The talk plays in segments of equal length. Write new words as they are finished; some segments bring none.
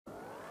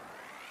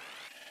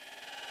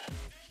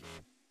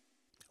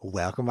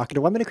Welcome back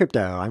to 1 Minute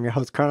Crypto. I'm your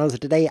host, Kronos, and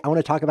today I want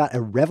to talk about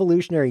a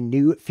revolutionary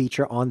new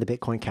feature on the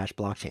Bitcoin Cash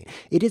blockchain.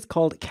 It is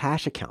called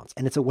CashAccounts,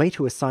 and it's a way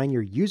to assign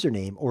your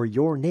username or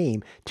your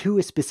name to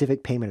a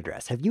specific payment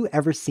address. Have you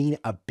ever seen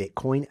a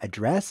Bitcoin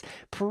address?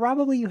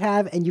 Probably you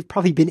have, and you've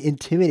probably been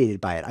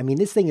intimidated by it. I mean,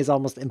 this thing is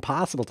almost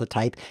impossible to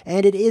type,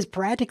 and it is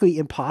practically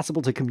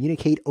impossible to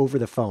communicate over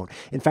the phone.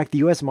 In fact, the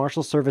US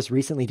Marshal Service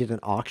recently did an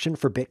auction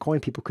for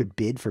Bitcoin. People could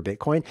bid for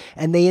Bitcoin,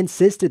 and they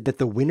insisted that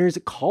the winners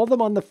call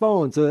them on the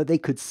phone so that they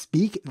could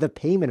speak the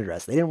payment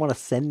address. They didn't want to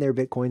send their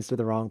Bitcoins to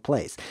the wrong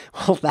place.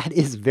 Well, that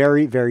is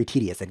very, very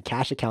tedious, and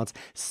CashAccounts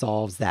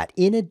solves that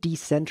in a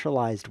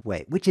decentralized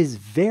way, which is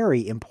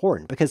very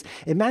important because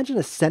imagine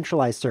a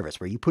centralized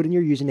service where you put in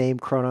your username,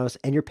 Kronos,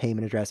 and your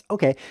payment address.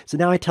 Okay, so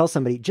now I tell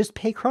somebody, just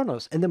pay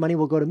Kronos and the money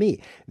will go to me.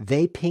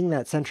 They ping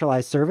that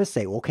centralized service,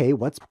 say, okay,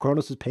 what's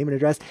Kronos' payment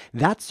address?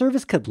 That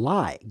service could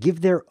lie, give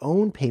their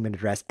own payment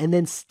address, and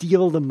then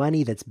steal the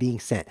money that's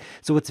being sent.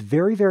 So it's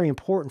very, very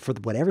important for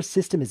whatever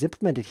system is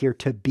implemented here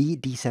to be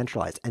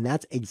decentralized. And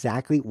that's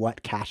exactly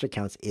what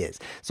CashAccounts is.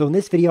 So in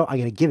this video, I'm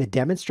going to give a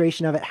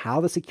demonstration of it,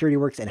 how the security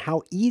works, and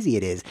how easy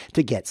it is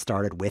to get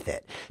started with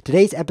it.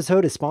 Today's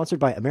episode is sponsored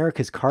by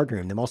America's Card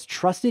Room, the most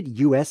trusted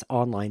US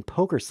online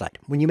poker site.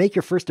 When you make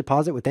your first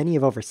deposit with any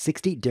of over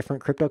 60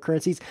 different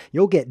cryptocurrencies,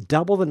 you'll get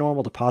double the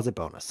normal deposit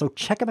bonus. So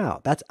check them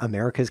out. That's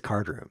America's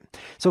Card Room.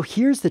 So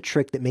here's the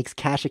trick that makes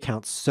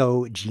CashAccounts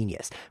so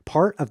genius.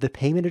 Part of the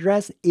payment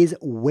address is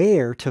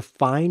where to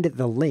find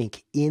the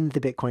link in the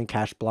Bitcoin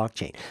Cash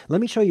blockchain. Let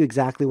me show you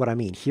exactly what I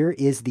mean. Here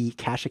is the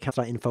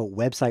cashaccounts.info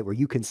website where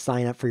you can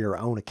sign up for your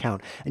own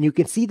account. And you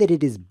can see that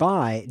it is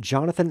by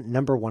Jonathan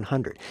number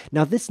 100.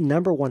 Now this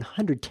number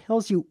 100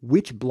 tells you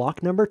which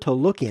block number to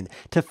look in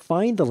to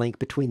find the link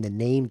between the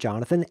name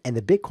Jonathan and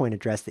the Bitcoin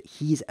address that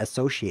he's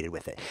associated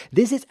with it.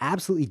 This is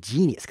absolutely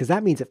genius because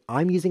that means if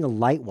I'm using a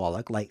light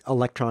wallet like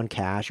Electron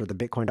Cash or the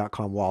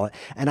Bitcoin.com wallet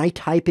and I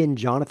type in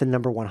Jonathan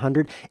number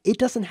 100, it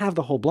doesn't have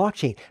the whole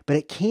blockchain, but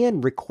it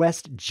can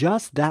request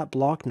just that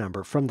block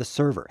number from the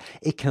server.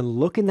 It can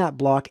look in that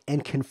block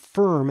and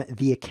confirm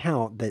the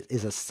account that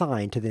is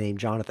assigned to the name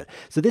Jonathan.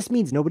 So this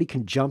means nobody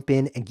can jump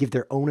in and give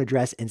their own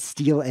address and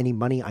steal any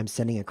money I'm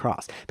sending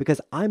across because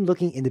I'm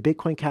looking in the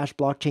Bitcoin Cash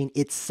blockchain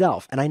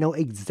itself and I know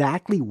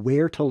exactly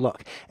where to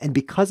look. And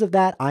because of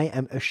that, I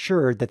am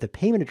assured that the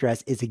payment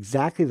address is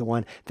exactly the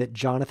one that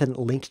Jonathan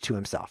linked to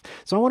himself.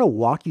 So I want to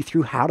walk you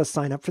through how to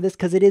sign up for this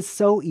because it is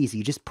so easy.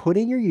 You just put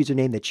in your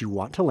username that you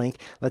want to link.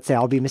 Let's say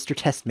I'll be Mr.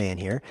 Testman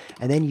here.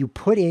 And then you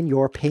put in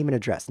your payment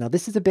address. Now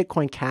this is a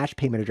Bitcoin Cash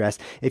payment address.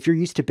 If you're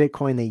used to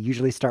Bitcoin, they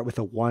usually start with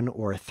a 1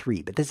 or a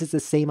 3, but this is the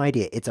same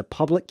idea. It's a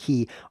public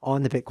key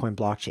on the Bitcoin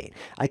blockchain.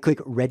 I click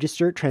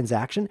register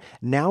transaction.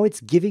 Now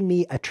it's giving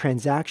me a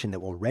transaction that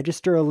will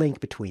register a link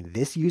between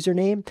this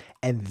username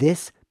and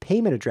this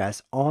payment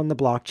address on the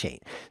blockchain.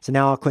 So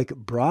now I'll click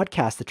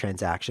broadcast the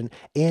transaction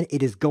and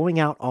it is going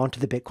out onto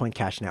the Bitcoin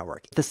Cash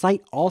network. The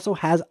site also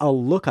has a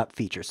lookup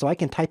feature. So I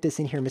can type this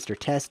in here, Mr.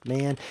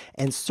 Testman,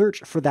 and search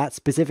for that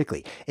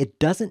specifically. It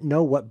doesn't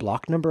know what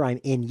block number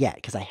I'm in yet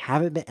because I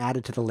haven't been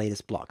added to the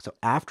latest block. So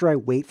after I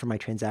wait for my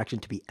transaction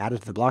to be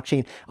added to the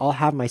blockchain, I'll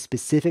have my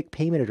specific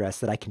payment address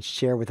that I can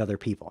share with other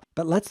people.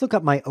 But let's look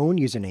up my own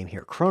username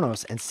here,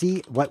 Kronos, and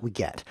see what we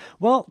get.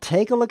 Well,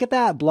 take a look at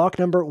that, block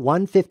number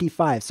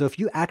 155. So if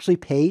you actually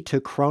pay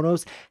to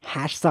Kronos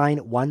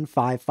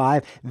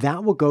 #155,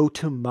 that will go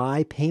to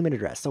my payment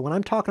address. So when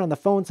I'm talking on the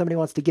phone, somebody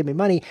wants to give me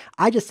money,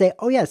 I just say,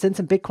 oh yeah, send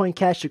some Bitcoin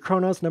Cash to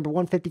Kronos number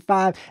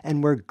 155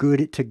 and we're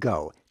good to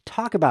go.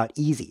 Talk about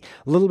easy.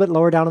 A little bit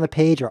lower down on the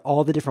page are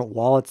all the different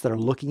wallets that are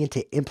looking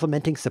into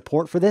implementing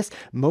support for this.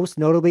 Most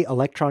notably,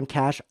 Electron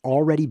Cash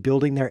already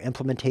building their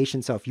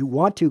implementation. So if you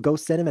want to, go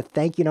send them a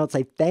thank you note.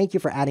 Say thank you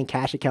for adding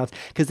CashAccounts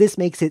because this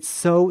makes it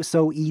so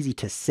easy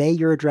to say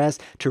your address,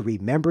 to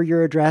remember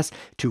your address,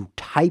 to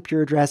type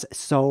your address.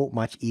 So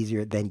much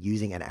easier than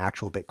using an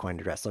actual Bitcoin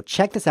address. So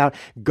check this out.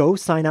 Go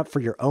sign up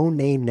for your own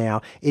name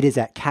now. It is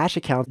at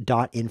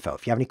cashaccounts.info.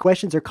 If you have any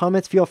questions or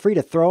comments, feel free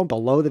to throw them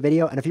below the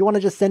video. And if you want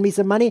to just send me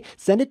some money,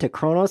 send it to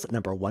Kronos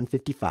number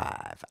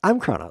 155.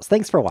 I'm Kronos.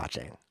 Thanks for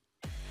watching.